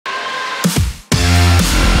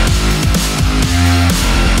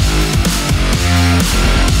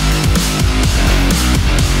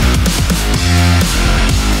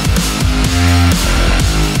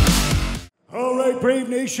Brave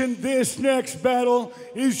Nation, this next battle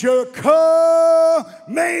is your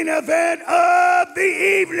co-main event of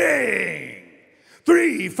the evening.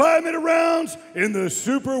 3 5-minute rounds in the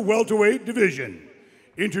super welterweight division.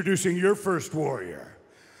 Introducing your first warrior.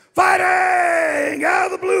 Fighting out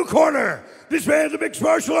of the blue corner, this man's a mixed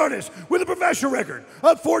martial artist with a professional record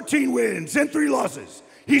of 14 wins and 3 losses.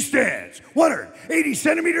 He stands 180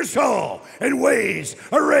 centimeters tall and weighs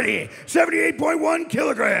a ready 78.1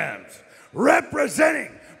 kilograms. Representing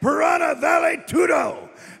Piranha Valley Tudo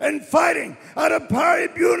and fighting out of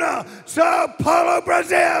Paraibuna, Sao Paulo,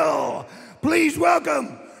 Brazil. Please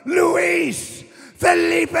welcome Luis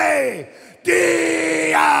Felipe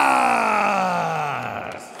Diaz.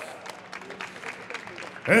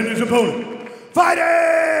 And his opponent,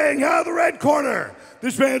 fighting out of the red corner.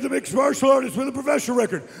 This man's a mixed martial artist with a professional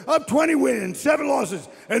record of 20 wins, 7 losses,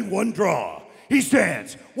 and 1 draw. He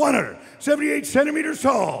stands 178 centimeters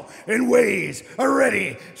tall and weighs a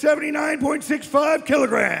ready 79.65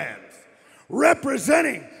 kilograms.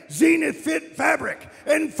 Representing Zenith Fit Fabric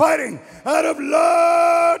and fighting out of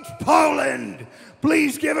Lodz, Poland.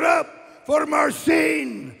 Please give it up for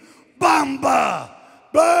Marcin Bandel.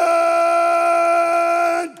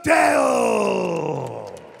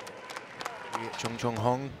 Jung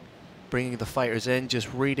Hong bringing the fighters in, just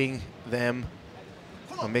reading them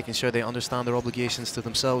and making sure they understand their obligations to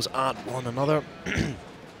themselves and one another.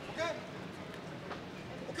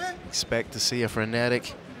 Expect to see a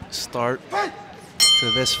frenetic start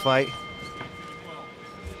to this fight.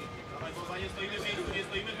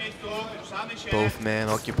 Both men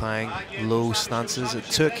occupying low stances. It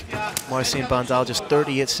took Marcin Bandel just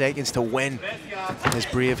 38 seconds to win his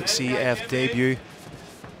brave CF debut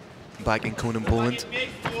back in Konin, Poland.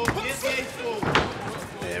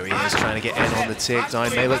 There he is, trying to get in on the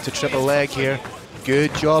takedown. May look to triple leg here.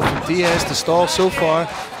 Good job from Diaz to stall so far.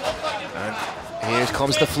 And here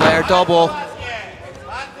comes the flare double.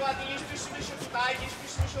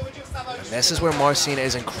 And this is where Marcin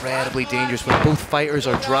is incredibly dangerous. When both fighters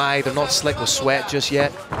are dry, they're not slick with sweat just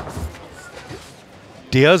yet.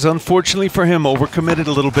 Diaz, unfortunately for him, overcommitted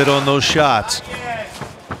a little bit on those shots.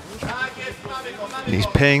 And he's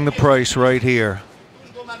paying the price right here.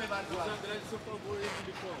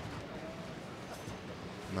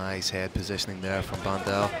 Nice head positioning there from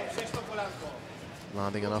Bandel.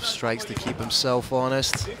 Landing enough strikes to keep himself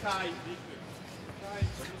honest.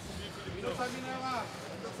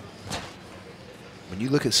 When you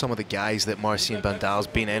look at some of the guys that Marcin Bandel's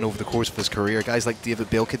been in over the course of his career, guys like David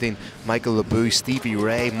Bilkadine, Michael Lebu, Stevie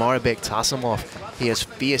Ray, Marabek Tasimov, he has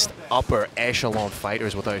faced upper echelon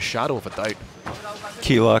fighters without a shadow of a doubt.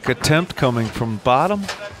 Key lock attempt coming from bottom.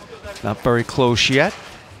 Not very close yet.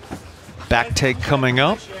 Back take coming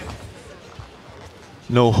up.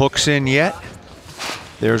 No hooks in yet.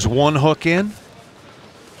 There's one hook in.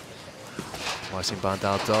 Marcin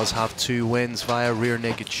Bandel does have 2 wins via rear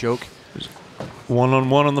naked choke.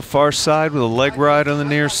 One-on-one on the far side with a leg ride on the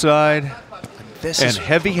near side. And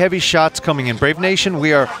heavy shots coming in. Brave Nation,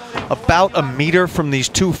 we are about a meter from these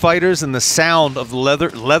 2 fighters, and the sound of the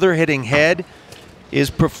leather hitting head is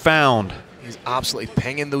profound. He's absolutely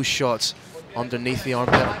pinging those shots underneath the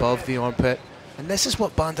armpit, above the armpit. And this is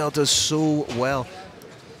what Bandel does so well.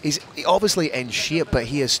 He's obviously in shape, but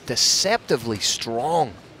he is deceptively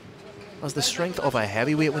strong. Has the strength of a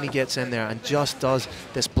heavyweight when he gets in there and just does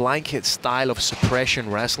this blanket style of suppression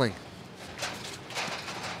wrestling.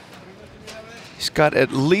 He's got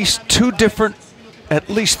at least 3 different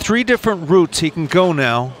routes he can go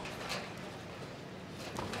now.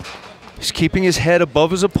 He's keeping his head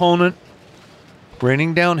above his opponent,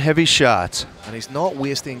 raining down heavy shots. And he's not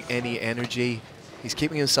wasting any energy. He's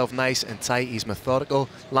keeping himself nice and tight. He's methodical,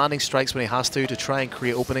 landing strikes when he has to try and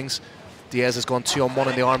create openings. Diaz has gone 2-on-1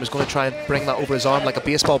 in the arm. He's going to try and bring that over his arm like a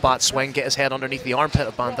baseball bat swing, get his head underneath the armpit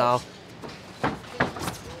of Bandel.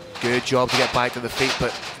 Good job to get back to the feet,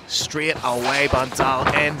 but straight away Bandel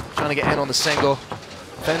in, trying to get in on the single.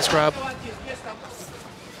 Fence grab.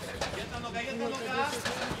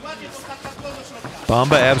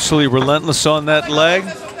 Bamba absolutely relentless on that leg.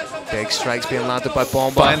 Big strikes being landed by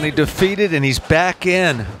Bamba. Finally defeated, and he's back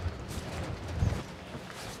in.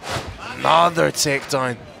 Another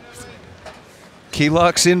takedown. Key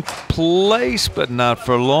lock's in place, but not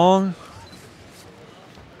for long.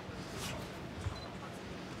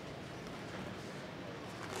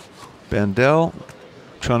 Bandel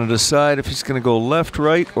trying to decide if he's going to go left,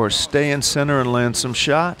 right, or stay in center and land some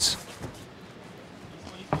shots.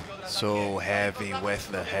 So heavy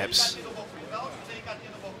with the hips.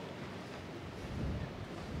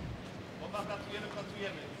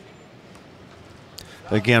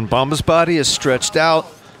 Again, Bamba's body is stretched out.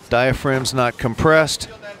 Diaphragm's not compressed.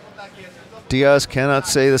 Diaz cannot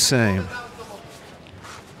say the same.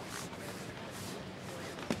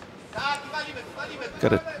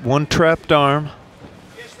 Got one trapped arm.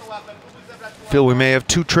 Feel we may have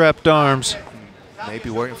two trapped arms. Maybe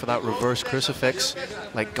working for that reverse crucifix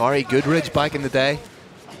like Gary Goodridge back in the day.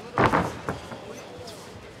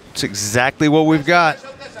 It's exactly what we've got.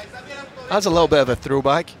 That's a little bit of a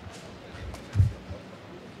throwback.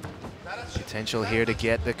 Potential here to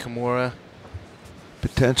get the Kimura.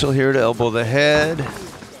 Potential here to elbow the head.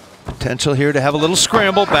 Potential here to have a little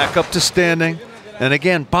scramble, back up to standing. And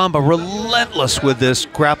again, Bamba relentless with this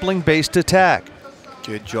grappling-based attack.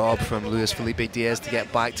 Good job from Luis Felipe Diaz to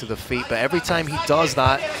get back to the feet, but every time he does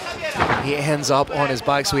that, he ends up on his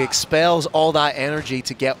back, so he expels all that energy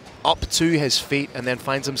to get up to his feet and then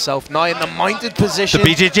finds himself now in the mounted position. The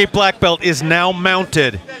BJJ black belt is now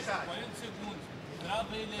mounted.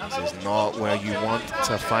 This is not where you want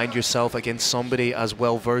to find yourself against somebody as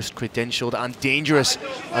well-versed, credentialed, and dangerous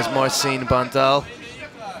as Marcin Bandel.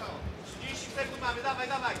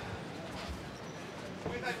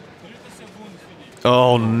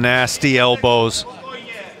 Oh, nasty elbows.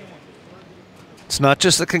 It's not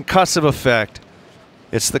just the concussive effect.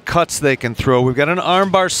 It's the cuts they can throw. We've got an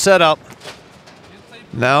armbar set up.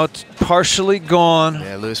 Now it's partially gone.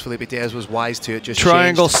 Yeah, Luis Felipe Diaz was wise to it. Just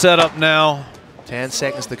triangle changed. set up now. 10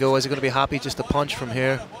 seconds to go. Is he going to be happy just to punch from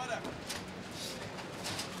here?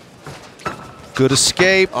 Good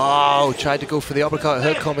escape. Oh, tried to go for the uppercut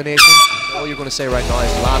hook combination. All you're going to say right now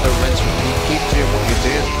is lather, rinse, repeat. Keep doing what you're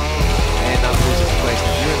doing. And that poses the question.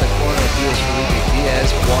 If you're in the corner of Luis Felipe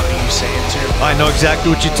Diaz, what are you saying to him? I know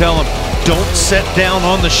exactly what you tell him. Don't set down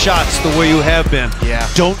on the shots the way you have been. Yeah.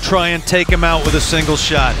 Don't try and take him out with a single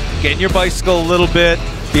shot. Get in your bicycle a little bit.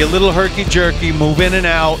 Be a little herky-jerky. Move in and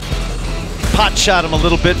out. Pot shot him a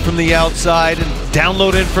little bit from the outside and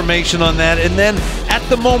download information on that. And then at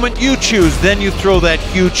the moment you choose, then you throw that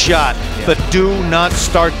huge shot. Yeah. But do not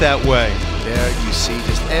start that way. There you see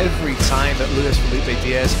just every time that Luis Felipe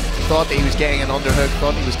Diaz thought that he was getting an underhook,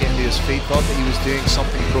 thought he was getting to his feet, thought that he was doing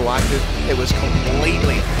something proactive, it was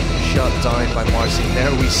completely shut down by Marcin.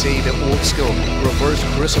 There we see the old school reverse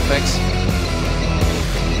crucifix.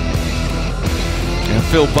 And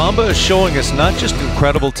Phil, Bamba is showing us not just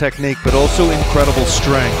incredible technique, but also incredible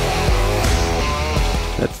strength.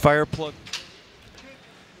 That fire plug.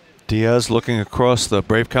 Diaz looking across the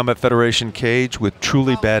Brave Combat Federation cage with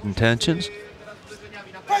truly bad intentions.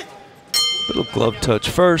 Little glove touch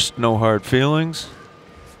first, no hard feelings.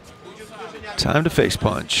 Time to face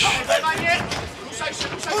punch.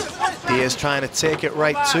 Diaz trying to take it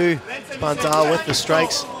right to Bandel with the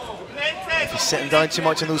strikes. If he's sitting down too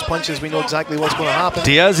much in those punches, we know exactly what's going to happen.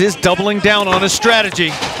 Diaz is doubling down on his strategy.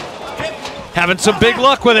 Having some big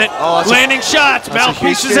luck with it. Oh, landing shots.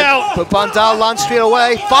 Mouthpiece is out. But Bandel lands straight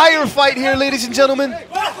away. Firefight here, ladies and gentlemen.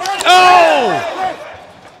 Oh!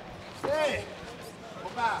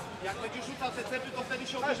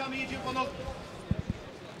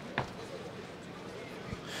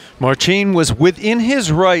 Marcin was within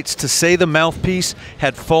his rights to say the mouthpiece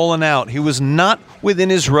had fallen out. He was not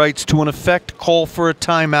within his rights to, in effect, call for a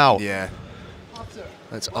timeout. Yeah.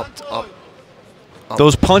 That's up.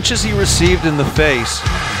 Those punches he received in the face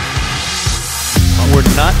were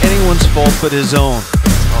not anyone's fault but his own.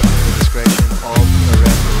 It's up to the discretion of the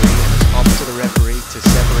referee, and it's up to the referee to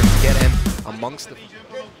separate, get him amongst the...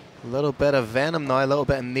 A little bit of venom now, a little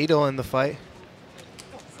bit of needle in the fight.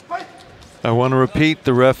 I want to repeat,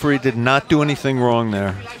 the referee did not do anything wrong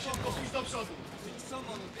there.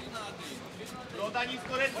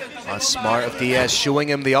 That's smart of Diaz, showing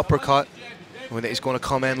him the uppercut when he's going to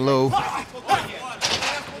come in low.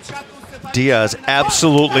 Diaz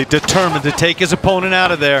absolutely determined to take his opponent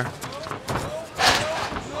out of there.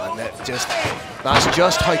 And that's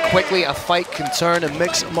just how quickly a fight can turn in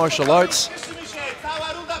mixed martial arts.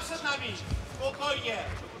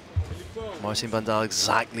 Marcin Bandel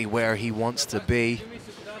exactly where he wants to be.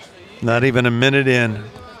 Not even a minute in,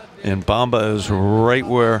 and Bamba is right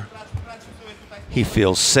where he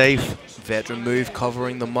feels safe. Veteran move,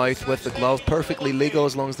 covering the mouth with the glove. Perfectly legal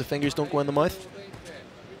as long as the fingers don't go in the mouth.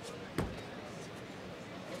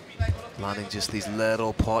 Landing just these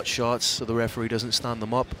little pot shots so the referee doesn't stand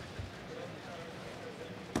them up.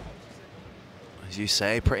 As you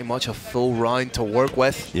say, pretty much a full round to work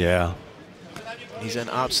with. Yeah. He's in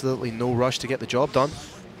absolutely no rush to get the job done.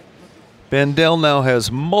 Bandel now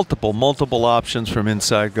has multiple options from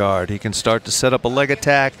inside guard. He can start to set up a leg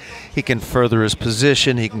attack. He can further his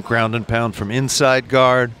position. He can ground and pound from inside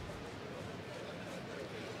guard.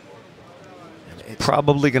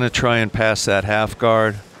 Probably going to try and pass that half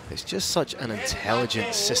guard. It's just such an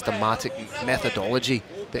intelligent, systematic methodology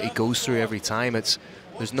that he goes through every time.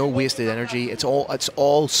 There's no wasted energy. It's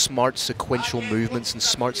all smart sequential movements and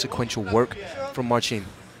smart sequential work from Marcin.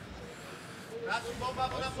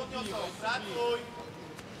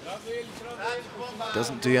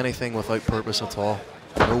 Doesn't do anything without purpose at all.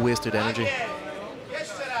 No wasted energy.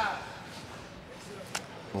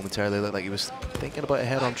 Momentarily looked like he was thinking about a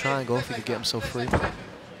head-on triangle if he could get himself free.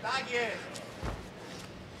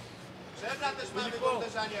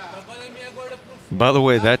 By the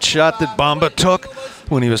way, that shot that Bamba took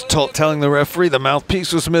when he was telling the referee the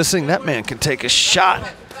mouthpiece was missing, that man can take a shot.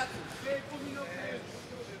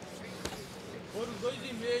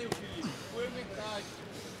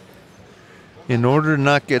 In order to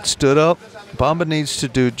not get stood up, Bamba needs to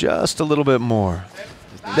do just a little bit more.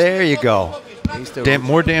 There you go.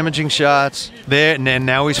 More damaging shots. There, and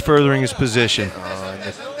now he's furthering his position.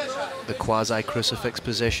 The quasi-crucifix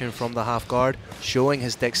position from the half guard, showing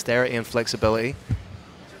his dexterity and flexibility.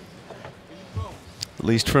 At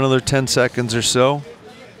least for another 10 seconds or so.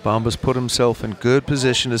 Bamba's put himself in good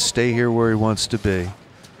position to stay here where he wants to be.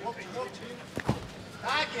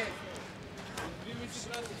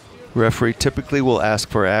 Referee typically will ask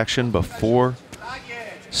for action before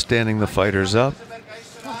standing the fighters up.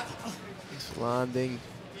 He's landing.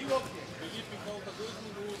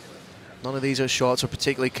 None of these shots are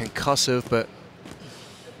particularly concussive, but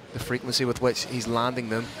the frequency with which he's landing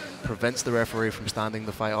them prevents the referee from standing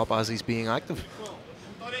the fight up as he's being active.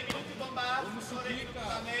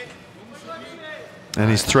 And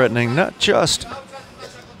he's threatening not just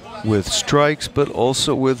with strikes, but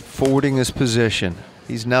also with forwarding his position.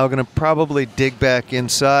 He's now going to probably dig back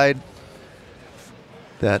inside.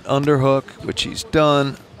 That underhook, which he's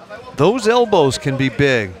done. Those elbows can be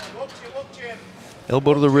big.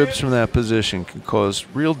 Elbow to the ribs from that position can cause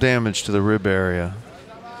real damage to the rib area.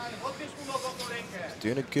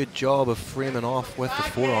 Doing a good job of framing off with the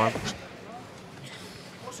forearm.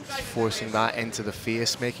 Forcing that into the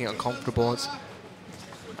face, making it uncomfortable.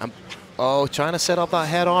 Oh, trying to set up that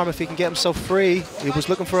head arm if he can get himself free. He was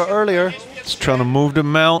looking for it earlier. He's trying to move the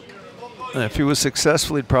mount. And if he was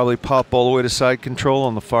successful, he'd probably pop all the way to side control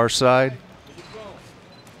on the far side.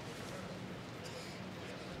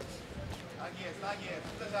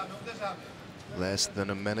 Less than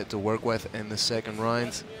a minute to work with in the second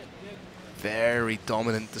round. Very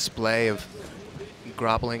dominant display of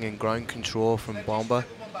grappling and ground control from Bamba.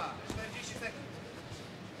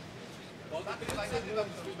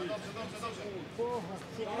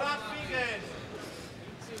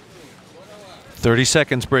 30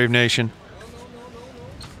 seconds, Brave Nation.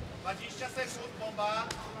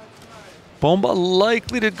 Bamba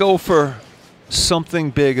likely to go for something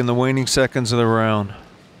big in the waning seconds of the round.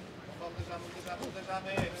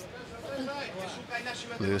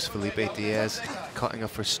 Luis Felipe Diaz cutting a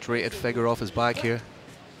frustrated figure off his back here.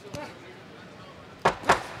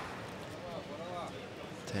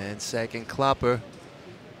 10-second clapper.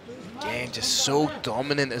 Again, just so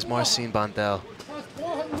dominant as Marcin Bandel.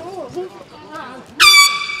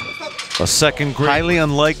 A second, highly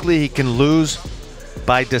unlikely he can lose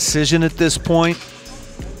by decision at this point.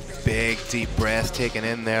 Big deep breath taken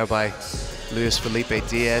in there by Luis Felipe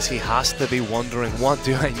Diaz. He has to be wondering, what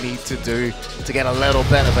do I need to do to get a little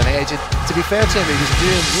bit of an edge? And to be fair to him, he was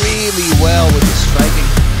doing really well with the striking.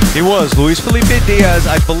 He was. Luis Felipe Diaz,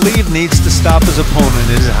 I believe, needs to stop his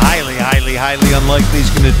opponent. It is highly unlikely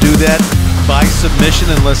he's going to do that by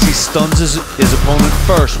submission unless he stuns his opponent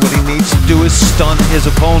first. What he needs to do is stun his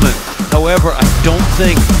opponent. However, I don't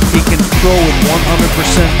think he can throw with 100%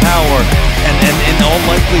 power and in all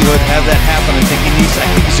likelihood have that happen. I think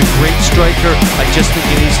he's a great striker. I just think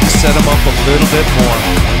he needs to set him up a little bit more.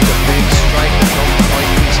 He's a big striker from the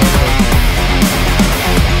point piece of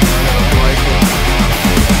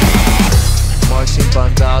Marcin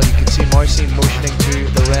Bandel. You can see Marcin motioning to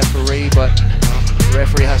the referee, but the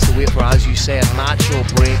referee has to wait for, as you say, a natural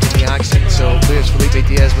break in the action. So Luis Felipe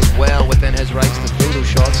Diaz was well within his rights to throw those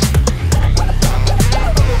shots.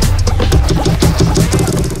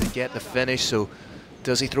 To get the finish, so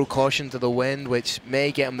does he throw caution to the wind, which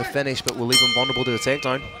may get him the finish, but will leave him vulnerable to the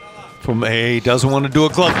takedown? He doesn't want to do a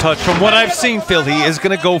glove touch. From what I've seen, Phil, he is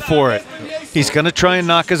going to go for it. He's going to try and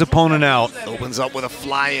knock his opponent out. Opens up with a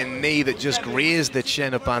flying knee that just grazed the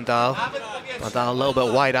chin of Bandel. Bandel a little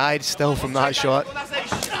bit wide-eyed still from that shot.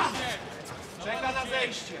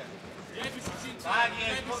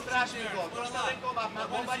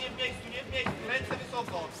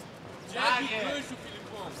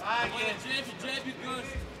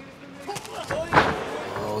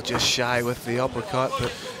 Oh, just shy with the uppercut,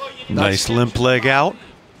 but nice limp leg out.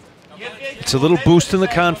 Gets a little boost in the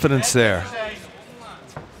confidence there,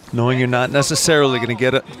 knowing you're not necessarily going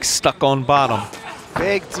to get stuck on bottom.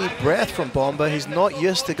 Big deep breath from Bomba. He's not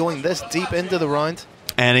used to going this deep into the round.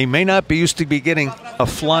 And he may not be used to be getting a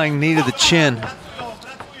flying knee to the chin.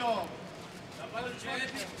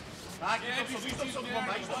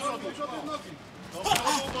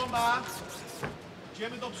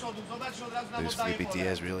 Luis Felipe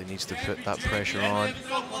Diaz really needs to put that pressure on.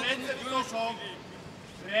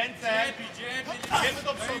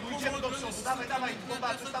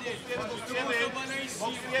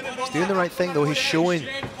 He's doing the right thing though. He's showing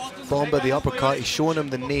Bomba the uppercut. He's showing him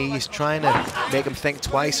the knee. He's trying to make him think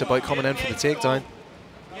twice about coming in for the takedown.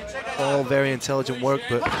 All very intelligent work,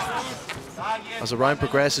 but as the round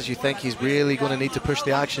progresses, you think he's really going to need to push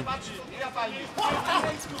the action.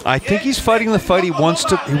 I think he's fighting the fight he wants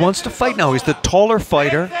to fight now. He's the taller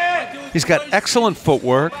fighter. He's got excellent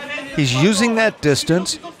footwork. He's using that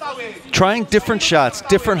distance, trying different shots,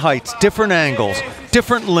 different heights, different angles,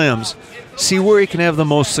 different limbs. See where he can have the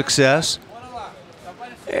most success.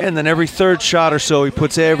 And then every third shot or so, he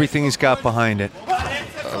puts everything he's got behind it.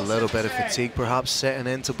 A little bit of fatigue perhaps setting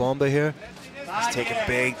into Bomba here. He's taking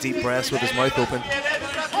big, deep breaths with his mouth open.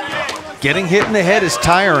 Getting hit in the head is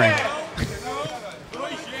tiring.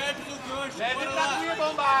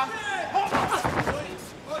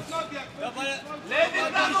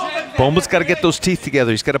 Bomba's got to get those teeth together.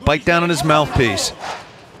 He's got to bite down on his mouthpiece.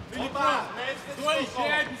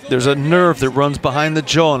 There's a nerve that runs behind the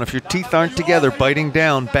jaw, and if your teeth aren't together, biting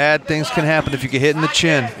down, bad things can happen if you get hit in the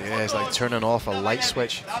chin. Yeah, it's like turning off a light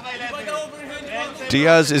switch.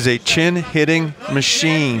 Diaz is a chin-hitting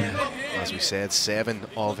machine. As we said, 7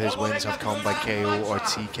 of his wins have come by KO or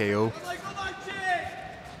TKO.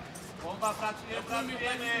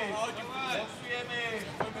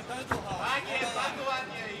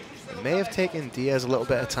 It may have taken Diaz a little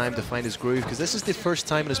bit of time to find his groove, because this is the first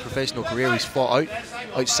time in his professional career he's fought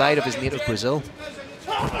outside of his native Brazil.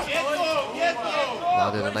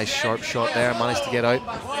 Landed a nice sharp shot there, managed to get out.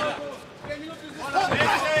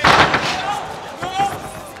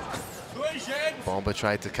 Bomba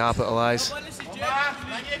tried to capitalize.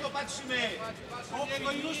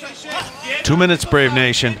 2 minutes, Brave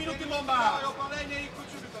Nation.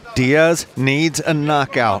 Diaz needs a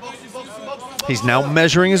knockout. He's now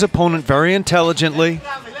measuring his opponent very intelligently.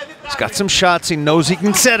 He's got some shots he knows he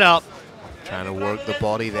can set up. Trying to work the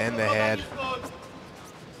body, then the head.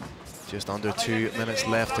 Just under 2 minutes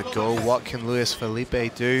left to go. What can Luis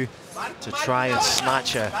Felipe do to try and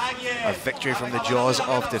snatch a victory from the jaws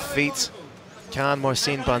of defeat? Can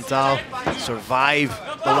Marcin Bandel survive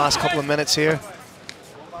the last couple of minutes here?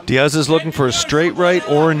 Diaz is looking for a straight right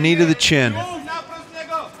or a knee to the chin.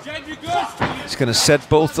 He's going to set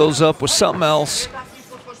both those up with something else.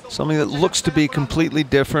 Something that looks to be completely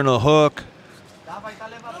different, a hook.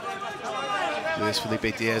 Luis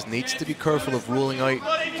Felipe Diaz needs to be careful of rolling out,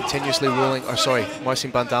 continuously rolling, or sorry,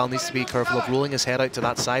 Marcin Bandel needs to be careful of rolling his head out to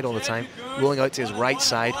that side all the time, rolling out to his right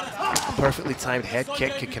side. A perfectly timed head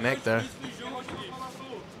kick could connect there.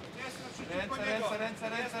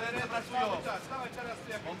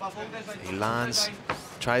 He lands,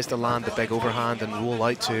 tries to land the big overhand and roll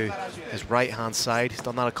out to his right-hand side. He's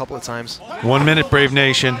done that a couple of times. 1 minute, Brave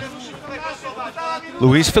Nation.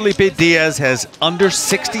 Luis Felipe Diaz has under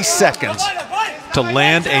 60 seconds to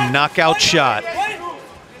land a knockout shot.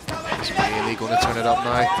 He's really going to turn it up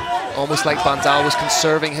now. Almost like Bandel was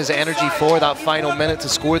conserving his energy for that final minute to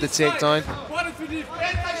score the takedown.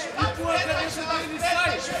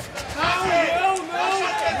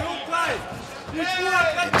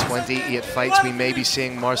 In 28 fights, we may be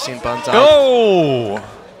seeing Marcin Bandel. Oh!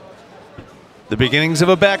 The beginnings of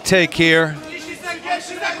a back take here.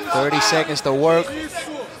 30 seconds to work.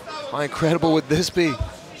 How incredible would this be?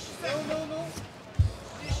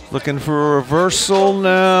 Looking for a reversal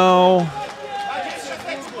now.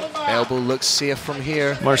 Elbow looks safe from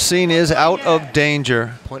here. Marcin is out of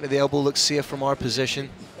danger. Point of the elbow looks safe from our position.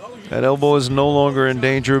 That elbow is no longer in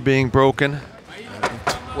danger of being broken.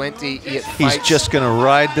 28 fights. He's just going to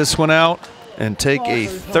ride this one out and take a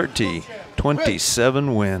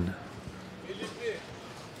 30-27 win.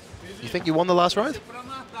 You think you won the last round?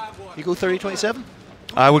 You go 30-27?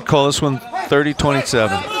 I would call this one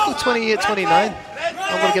 30-27. Go 28-29.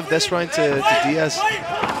 I'm going to give this round to Diaz.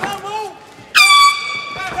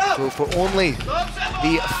 So for only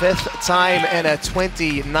the 5th time in a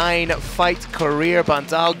 29-fight career,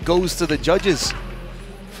 Bandel goes to the judges.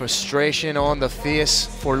 Frustration on the face,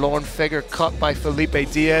 forlorn figure cut by Felipe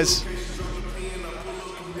Diaz.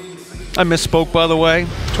 I misspoke, by the way.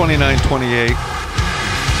 29-28.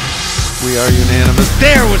 We are unanimous.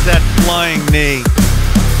 There was that flying knee.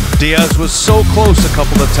 Diaz was so close a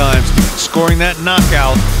couple of times, scoring that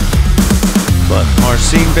knockout. But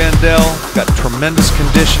Marcin Bandel got tremendous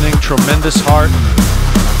conditioning, tremendous heart,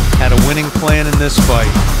 had a winning plan in this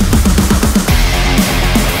fight.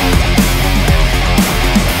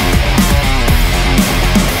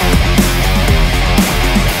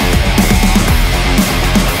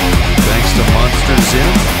 Thanks to Monster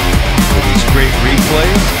Zim for these great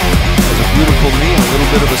replays. Has a beautiful knee and a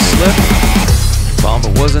little bit of a slip.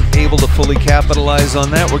 Bamba wasn't able to fully capitalize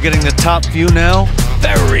on that. We're getting the top view now.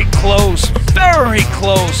 Very close, very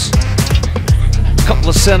close. A couple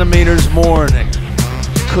of centimeters more and it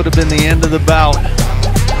could have been the end of the bout.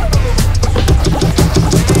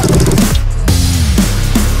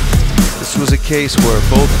 This was a case where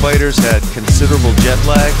both fighters had considerable jet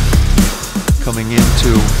lag coming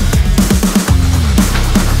into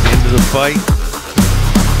the end of the fight.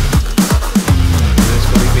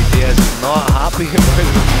 Felipe Diaz is not happy with the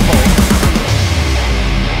fight.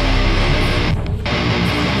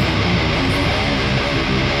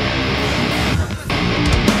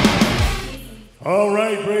 All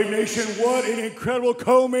right, Brave Nation, what an incredible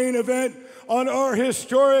co-main event on our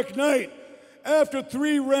historic night. After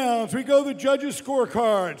 3 rounds, we go to the judges'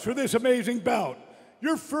 scorecards for this amazing bout.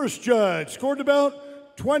 Your first judge scored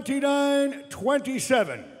about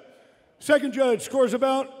 29-27. Second judge scores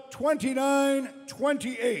about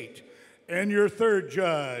 29-28. And your third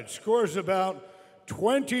judge scores about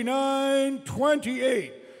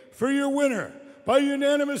 29-28 for your winner by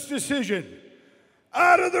unanimous decision.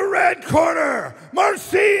 Out of the red corner,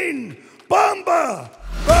 Marcin Bandel!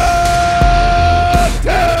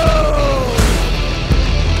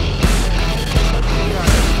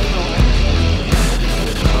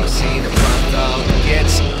 Marcin Bandel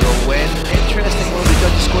gets the win. Interesting, well, the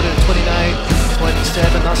judges scored it at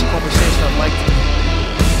 29-27. That's a conversation I'd like to